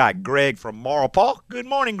we've got Greg from Maurepas. Good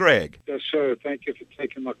morning, Greg. Yes, sir. Thank you for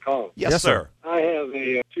taking my call. Yes, sir. I have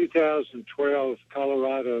a 2012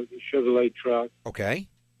 Colorado Chevrolet truck. Okay.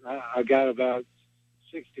 I got about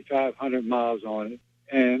 6,500 miles on it.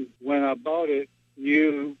 And when I bought it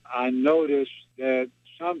new, I noticed that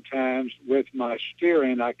sometimes with my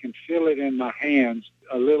steering, I can feel it in my hands,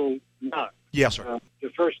 a little knot. Yes, sir. The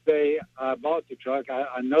first day I bought the truck,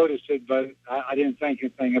 I noticed it, but I didn't think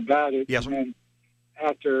anything about it. Yes, sir. And then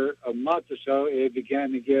after a month or so, it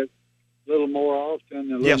began to get a little more often,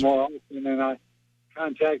 more often, and I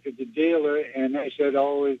contacted the dealer, and they said,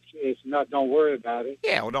 "Oh, it's not. Don't worry about it."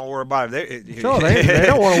 Yeah, well, don't worry about it. They don't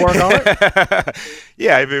want to work on it.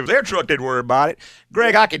 Yeah, if it was their truck, they'd worry about it.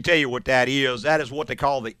 Greg, I can tell you what that is. That is what they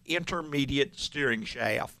call the intermediate steering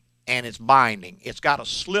shaft, and it's binding. It's got a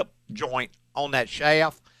slip joint on that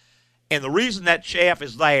shaft, and the reason that shaft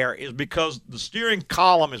is there is because the steering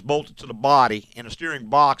column is bolted to the body, and the steering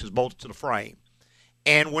box is bolted to the frame.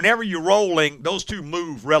 And whenever you're rolling, those two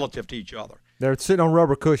move relative to each other. They're sitting on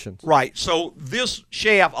rubber cushions. Right. So this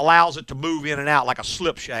shaft allows it to move in and out like a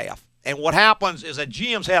slip shaft. And what happens is that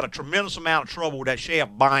GM's had a tremendous amount of trouble with that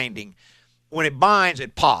shaft binding. When it binds,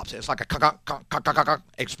 it pops. It's like a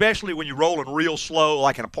especially when you're rolling real slow,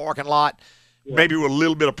 like in a parking lot, maybe with a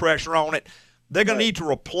little bit of pressure on it. They're going to need to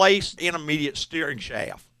replace the intermediate steering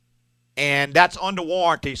shaft. And that's under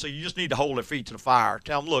warranty, so you just need to hold their feet to the fire.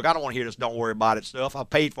 Tell them, look, I don't want to hear this don't worry about it stuff. I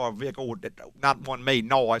paid for a vehicle that not one made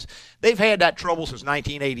noise. They've had that trouble since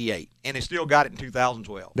 1988, and they still got it in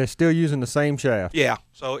 2012. They're still using the same shaft. Yeah,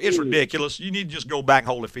 so it's ridiculous. You need to just go back and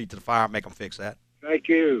hold their feet to the fire and make them fix that. Thank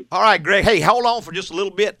you. All right, Greg. Hey, hold on for just a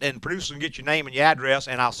little bit, and producer can get your name and your address,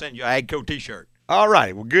 and I'll send you an AGCO T-shirt. All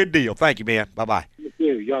right, well, good deal. Thank you, man. Bye-bye. Thank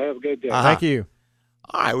you. Y'all have a good day. Thank you.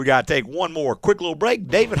 All right, we got to take one more quick little break.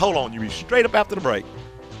 David, hold on. You'll be straight up after the break.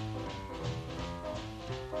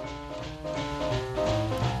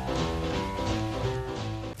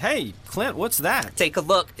 Hey, Clint, what's that? Take a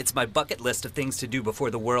look. It's my bucket list of things to do before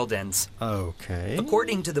the world ends. Okay.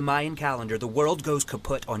 According to the Mayan calendar, the world goes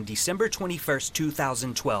kaput on December 21st,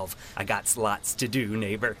 2012. I got lots to do,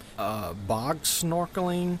 neighbor. Bog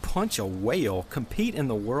snorkeling, punch a whale, compete in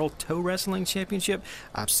the World Tow Wrestling Championship.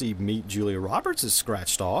 I see Meet Julia Roberts is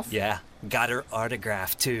scratched off. Yeah, got her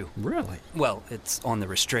autograph, too. Really? Well, it's on the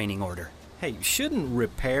restraining order. Hey, shouldn't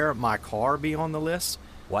repair my car be on the list?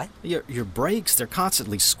 What? Your brakes, they're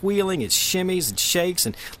constantly squealing, it shimmies and shakes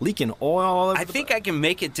and leaking oil all over. I think I can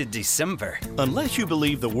make it to December. Unless you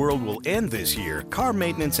believe the world will end this year, car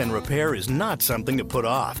maintenance and repair is not something to put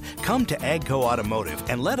off. Come to AGCO Automotive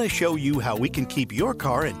and let us show you how we can keep your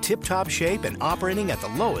car in tip-top shape and operating at the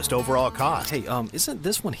lowest overall cost. Hey, isn't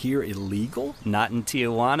this one here illegal? Not in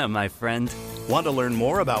Tijuana, my friend. Want to learn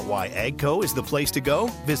more about why AGCO is the place to go?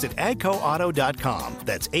 Visit agcoauto.com.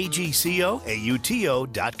 That's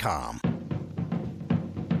AGCOAUTO.com.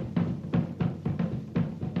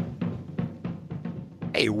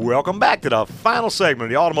 Hey, welcome back to the final segment of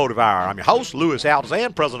the Automotive Hour. I'm your host, Louis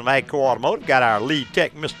Altazan, president of AGCO Automotive. Got our lead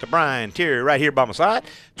tech, Mr. Brian Terry, right here by my side.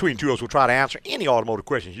 Between two of us, we'll try to answer any automotive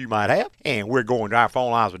questions you might have. And we're going to our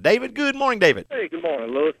phone lines with David. Good morning, David. Hey, good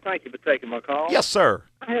morning, Louis. Thank you for taking my call. Yes, sir.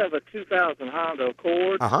 I have a 2000 Honda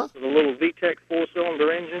Accord Uh-huh. with a little VTEC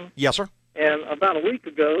four-cylinder engine. Yes, sir. And about a week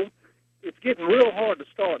ago, it's getting real hard to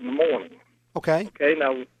start in the morning. Okay. Okay,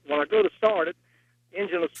 now, when I go to start it,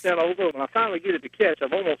 engine will spin over. When I finally get it to catch,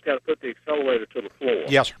 I've almost got to put the accelerator to the floor.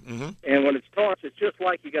 Yes, sir. Mm-hmm. And when it starts, it's just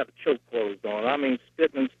like you got the choke closed on. I mean,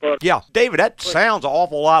 spitting and sputtering. Yeah, David, that sounds an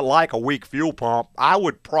awful lot like a weak fuel pump. I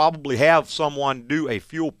would probably have someone do a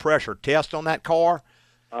fuel pressure test on that car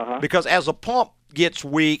because as the pump gets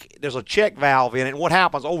weak, there's a check valve in it, and what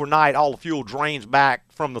happens overnight, all the fuel drains back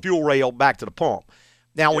from the fuel rail back to the pump.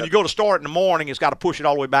 Now, when you go to start in the morning, it's got to push it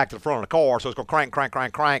all the way back to the front of the car, so it's going to crank, crank,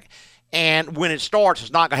 crank, crank. And when it starts,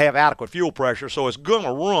 it's not going to have adequate fuel pressure, so it's going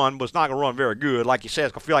to run, but it's not going to run very good. Like you said,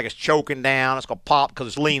 it's going to feel like it's choking down. It's going to pop because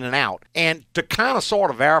it's leaning out. And to kind of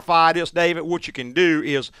sort of verify this, David, what you can do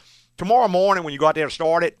is tomorrow morning when you go out there to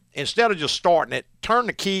start it, instead of just starting it, turn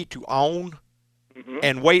the key to on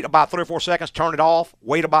and wait about 3 or 4 seconds, turn it off,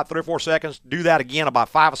 wait about 3 or 4 seconds, do that again about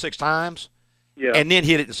 5 or 6 times, and then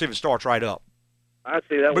hit it and see if it starts right up. I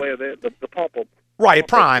see that way the pump will. Right, it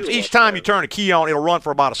primes. Each time you turn the key on, it'll run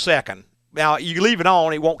for about a second. Now, you leave it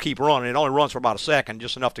on, it won't keep running. It only runs for about a second,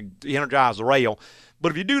 just enough to energize the rail.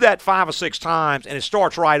 But if you do that 5 or 6 times and it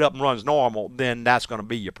starts right up and runs normal, then that's going to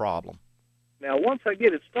be your problem. Now, once I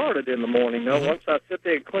get it started in the morning, once I sit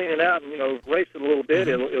there and clean it out and, race it a little bit,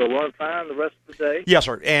 it'll run fine the rest of the day. Yes,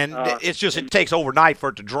 sir. And it's just it takes overnight for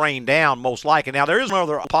it to drain down, most likely. Now, there is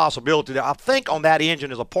another possibility. I think on that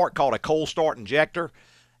engine is a part called a cold start injector.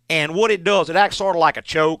 And what it does, it acts sort of like a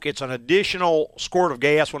choke. It's an additional squirt of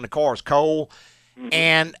gas when the car is cold.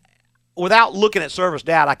 And without looking at service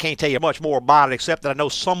data, I can't tell you much more about it, except that I know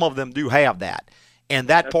some of them do have that. And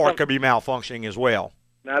that part could be malfunctioning as well.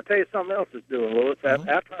 Now, I'll tell you something else it's doing, Louis.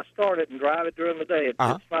 After I start it and drive it during the day,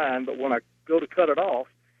 it's fine. But when I go to cut it off,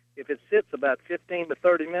 if it sits about 15 to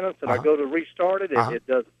 30 minutes and I go to restart it, it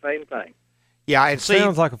does the same thing. Yeah, and see,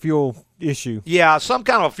 sounds like a fuel issue. Yeah, some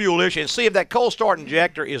kind of a fuel issue. And see if that cold start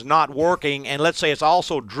injector is not working, and let's say it's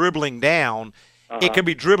also dribbling down, it could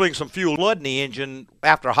be dribbling some fuel blood in the engine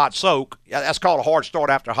after a hot soak. That's called a hard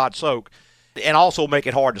start after a hot soak, and also make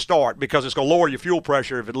it hard to start because it's going to lower your fuel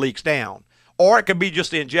pressure if it leaks down. Or it could be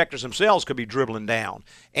just the injectors themselves could be dribbling down.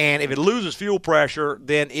 And if it loses fuel pressure,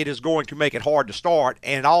 then it is going to make it hard to start.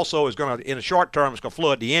 And it also is going to, in the short term, it's going to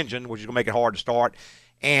flood the engine, which is going to make it hard to start.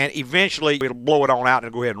 And eventually it'll blow it on out and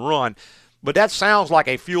it'll go ahead and run. But that sounds like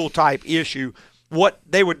a fuel-type issue. What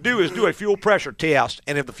they would do is do a fuel pressure test,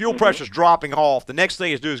 and if the fuel pressure is dropping off, the next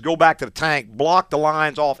thing is do is go back to the tank, block the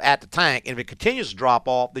lines off at the tank, and if it continues to drop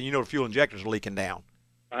off, then you know the fuel injectors are leaking down.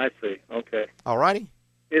 I see. Okay. All righty.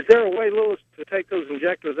 Is there a way, Louis, to take those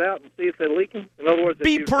injectors out and see if they're leaking? In other words,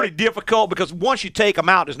 be pretty difficult because once you take them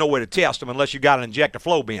out, there's no way to test them unless you've got an injector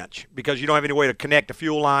flow bench because you don't have any way to connect the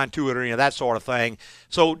fuel line to it or any of that sort of thing.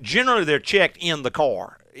 So generally, they're checked in the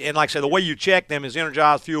car. And like I said, the way you check them is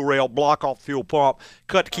energize fuel rail, block off the fuel pump,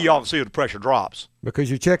 cut the key off and see if the pressure drops. Because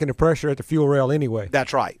you're checking the pressure at the fuel rail anyway.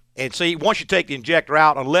 That's right. And see, once you take the injector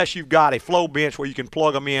out, unless you've got a flow bench where you can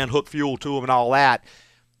plug them in, hook fuel to them and all that,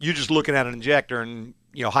 you're just looking at an injector and,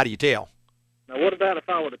 how do you tell? Now, what about if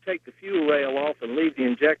I were to take the fuel rail off and leave the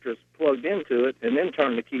injectors plugged into it and then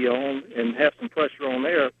turn the key on and have some pressure on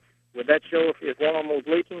there? Would that show if one of them was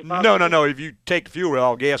leaking? Possibly? No. If you take the fuel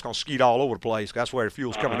rail, gas going to skeet all over the place. That's where the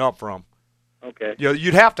fuel's coming up from. Okay.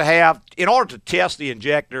 You'd have to have, in order to test the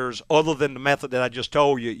injectors, other than the method that I just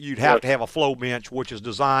told you, you'd have to have a flow bench, which is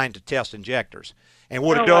designed to test injectors. And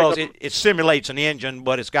what it does, it simulates an engine,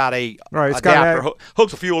 but it's got a adapter,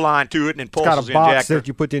 hooks a fuel line to it, and then pulses the injector. It's got a box that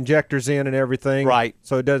you put the injectors in and everything. Right.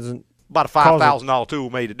 So it doesn't. About a $5,000 tool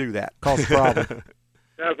made to do that. Cause a problem.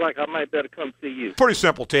 Sounds like I might better come see you. Pretty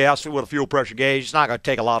simple test with a fuel pressure gauge. It's not going to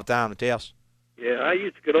take a lot of time to test. Yeah, I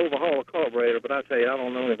used to could overhaul a carburetor, but I tell you, I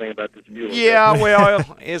don't know anything about this fuel. Yeah, well,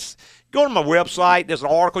 go to my website. There's an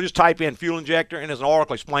article. Just type in fuel injector, and there's an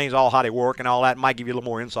article that explains all how they work and all that. It might give you a little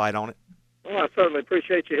more insight on it. Well, I certainly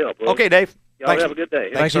appreciate your help. Louis. Okay, Dave. Y'all Thanks. have a good day.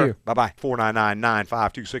 Thanks, sir. Bye-bye.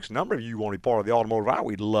 499-9526 number. If you want to be part of the Automotive Hour,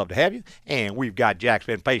 we'd love to have you. And we've got Jack's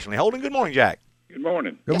been patiently holding. Good morning, Jack. Good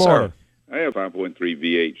morning. Good morning. Sir. I have a 5.3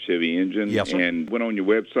 V8 Chevy engine, and went on your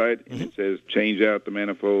website, and it says change out the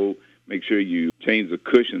manifold. Make sure you change the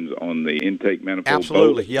cushions on the intake manifold.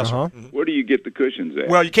 Absolutely, bolts. yes, sir. Where do you get the cushions at?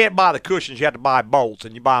 Well, you can't buy the cushions. You have to buy bolts,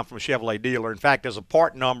 and you buy them from a Chevrolet dealer. In fact, there's a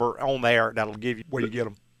part number on there that'll give you where you get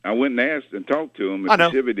them. I went and asked and talked to them I at know.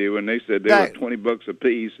 the Chevy dealer, and they said they were $20 a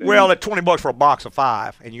piece. And Well, at $20 for a box of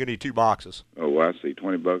 5, and you're going to need 2 boxes. Oh, I see.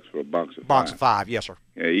 $20 for a box of 5. Box of 5, yes, sir.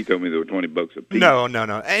 Yeah, he told me they were $20 a piece. No.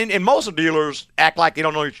 And most of the dealers act like they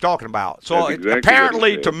don't know what you're talking about. So That's exactly apparently,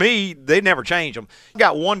 what he to said. me, they never change them. I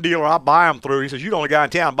got one dealer I buy them through. He says, "You're the only guy in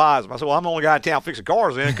town buys them." I said, "Well, I'm the only guy in town fixing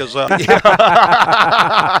cars in because." He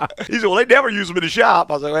said, "Well, they never use them in the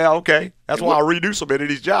shop." I said, "Well, okay. That's why I redo so many of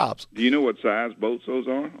these jobs." Do you know what size boats those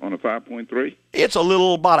are on a 5.3? It's a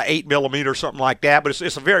little, about an 8 millimeter, something like that, but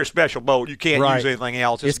it's a very special boat. You can't Right. use anything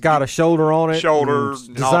else. It's got a shoulder on it. Shoulder, and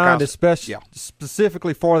and all kinds designed of-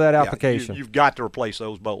 specifically for that application. You've got to replace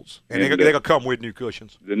those bolts, and And they're going to come with new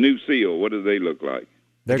cushions. The new seal, what do they look like?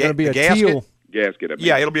 They're going to be the a gasket? teal. Gasket, I mean.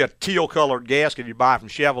 Yeah, it'll be a teal-colored gasket you buy from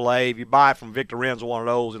Chevrolet. If you buy from Victor Renzo, one of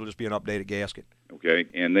those, it'll just be an updated gasket. Okay,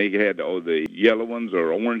 and they had the yellow ones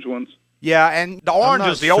or orange ones? Yeah, and the orange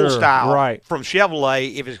not is the old sure. style Right. from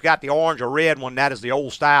Chevrolet. If it's got the orange or red one, that is the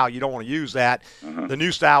old style. You don't want to use that. Uh-huh. The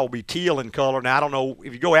new style will be teal in color. Now, I don't know.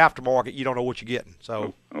 If you go aftermarket, you don't know what you're getting.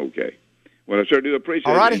 So, Okay. Well, I sure do appreciate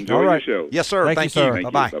all it. righty. Enjoy your show. Yes, sir. Thank you, Thank sir. you. Thank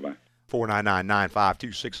you. Bye-bye. Bye-bye.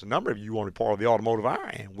 499-9526 is the number if you want to be part of the Automotive Hour.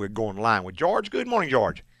 And we're going to line with George. Good morning,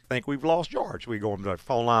 George. I think we've lost George. We're going to the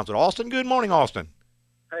phone lines with Austin. Good morning, Austin.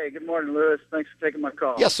 Hey, good morning, Lewis. Thanks for taking my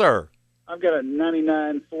call. Yes, sir. I've got a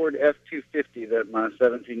 99 Ford F-250 that my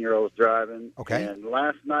 17-year-old's driving. Okay. And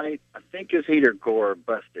last night, I think his heater core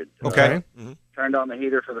busted. Okay. Turned on the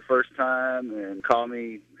heater for the first time and called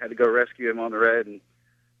me. Had to go rescue him on the red and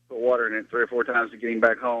put water in it 3 or 4 times to get him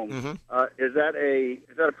back home. Is that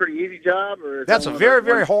a pretty easy job, or is That's that a one of very, those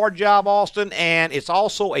very ones- hard job, Austin, and it's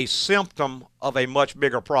also a symptom of a much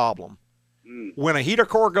bigger problem. When a heater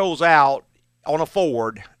core goes out on a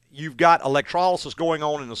Ford, you've got electrolysis going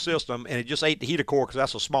on in the system, and it just ate the heater core because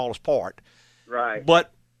that's the smallest part. Right.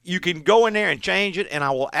 But you can go in there and change it, and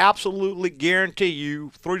I will absolutely guarantee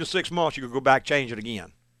you 3 to 6 months you can go back and change it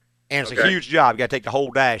again. And it's a Okay. huge job. You got to take the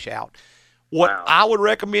whole dash out. What I would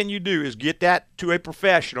recommend you do is get that to a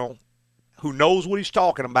professional who knows what he's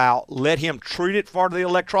talking about. Let him treat it for the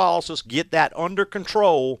electrolysis, get that under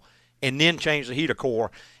control, and then change the heater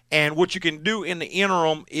core. And what you can do in the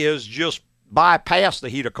interim is just bypass the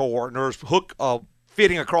heater core, and there's hook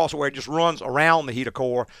fitting across where it just runs around the heater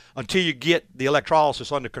core until you get the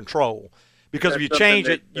electrolysis under control. Because if you That's change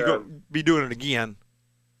something it, you're going to be doing it again.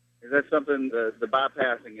 Is that something, the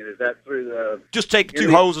bypassing it, is that through the... Just take the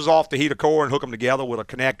 2 hoses off the heater core and hook them together with a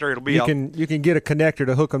connector. It'll be You can get a connector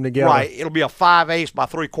to hook them together. Right. It'll be a 5/8 by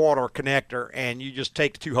 3/4 connector, and you just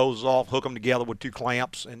take the 2 hoses off, hook them together with 2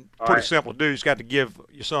 clamps, and pretty right. simple to do. You just got to give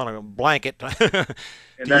your son a blanket to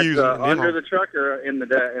And that's use it. under the truck or in the...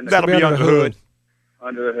 That'll be under the hood.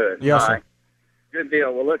 Under the hood. Yes, All sir. right. Good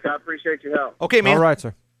deal. Well, look, I appreciate your help. Okay, man. All right,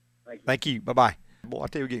 sir. Thank you. Bye-bye. Boy, I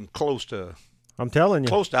tell you, we're getting close to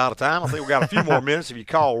out of time. I think we got a few more minutes. If you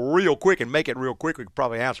call real quick and make it real quick, we could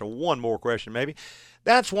probably answer one more question maybe.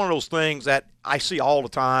 That's one of those things that I see all the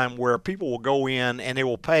time where people will go in and they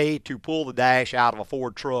will pay to pull the dash out of a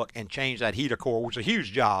Ford truck and change that heater core, which is a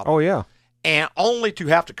huge job. Oh, yeah. And only to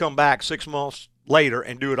have to come back 6 months later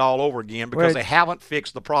and do it all over again because Well, they haven't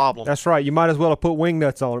fixed the problem. That's right. You might as well have put wing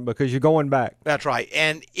nuts on it because you're going back. That's right.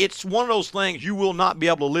 And it's one of those things you will not be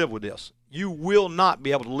able to live with this. You will not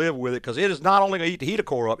be able to live with it because it is not only going to eat the heater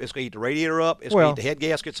core up, it's going to eat the radiator up, it's going to eat the head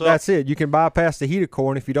gaskets up. That's it. You can bypass the heater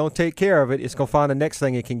core, and if you don't take care of it, it's going to find the next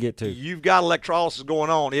thing it can get to. You've got electrolysis going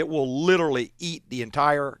on. It will literally eat the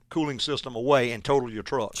entire cooling system away and total your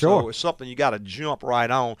truck. Sure. So it's something you got to jump right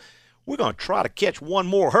on. We're going to try to catch one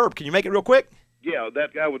more. Herb, can you make it real quick? Yeah,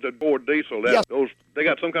 that guy with the Ford diesel. Yes. They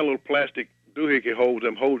got some kind of little plastic doohickey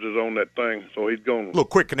hoses on that thing, so he's going. Little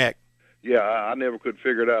quick connect. Yeah, I never could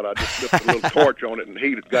figure it out. I just slipped a little torch on it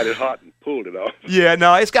and got it hot and pulled it off. Yeah,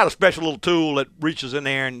 no, it's got a special little tool that reaches in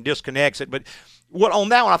there and disconnects it. But what on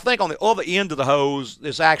that one, I think on the other end of the hose,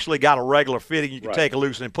 it's actually got a regular fitting. You can take it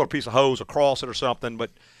loose and put a piece of hose across it or something.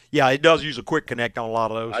 But yeah, it does use a quick connect on a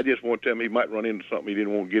lot of those. I just want to tell him he might run into something he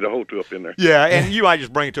didn't want to get a hold to up in there. Yeah, and you might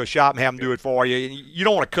just bring it to a shop and have them do it for you. And you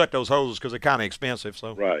don't want to cut those hoses because they're kind of expensive.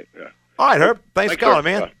 So right, yeah. All right, Herb. Thanks for calling,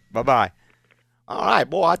 sir. man. Bye-bye. All right,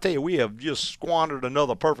 boy, I tell you, we have just squandered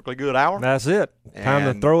another perfectly good hour. That's it. Time to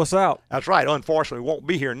And throw us out. That's right. Unfortunately, we won't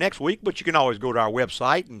be here next week, but you can always go to our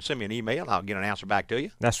website and send me an email. I'll get an answer back to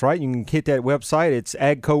you. That's right. You can hit that website. It's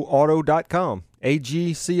agcoauto.com.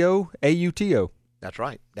 AGCOAUTO. That's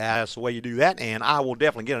right. That's the way you do that, and I will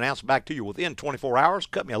definitely get an answer back to you within 24 hours.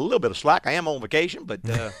 Cut me a little bit of slack. I am on vacation, but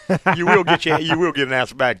you will get an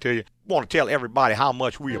answer back to you. want to tell everybody how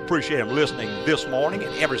much we appreciate them listening this morning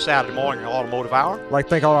and every Saturday morning in the Automotive Hour. I'd like to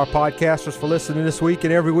thank all our podcasters for listening this week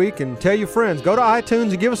and every week, and tell your friends, go to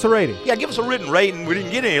iTunes and give us a rating. Yeah, give us a written rating. We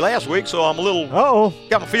didn't get any last week, so I'm a little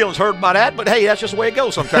got my feelings hurt by that, but hey, that's just the way it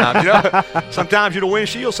goes sometimes, you know. Sometimes you're the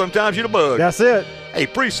windshield, sometimes you're the bug. That's it. Hey,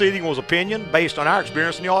 preceding was opinion based on our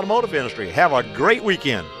experience in the automotive industry. Have a great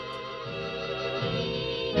weekend.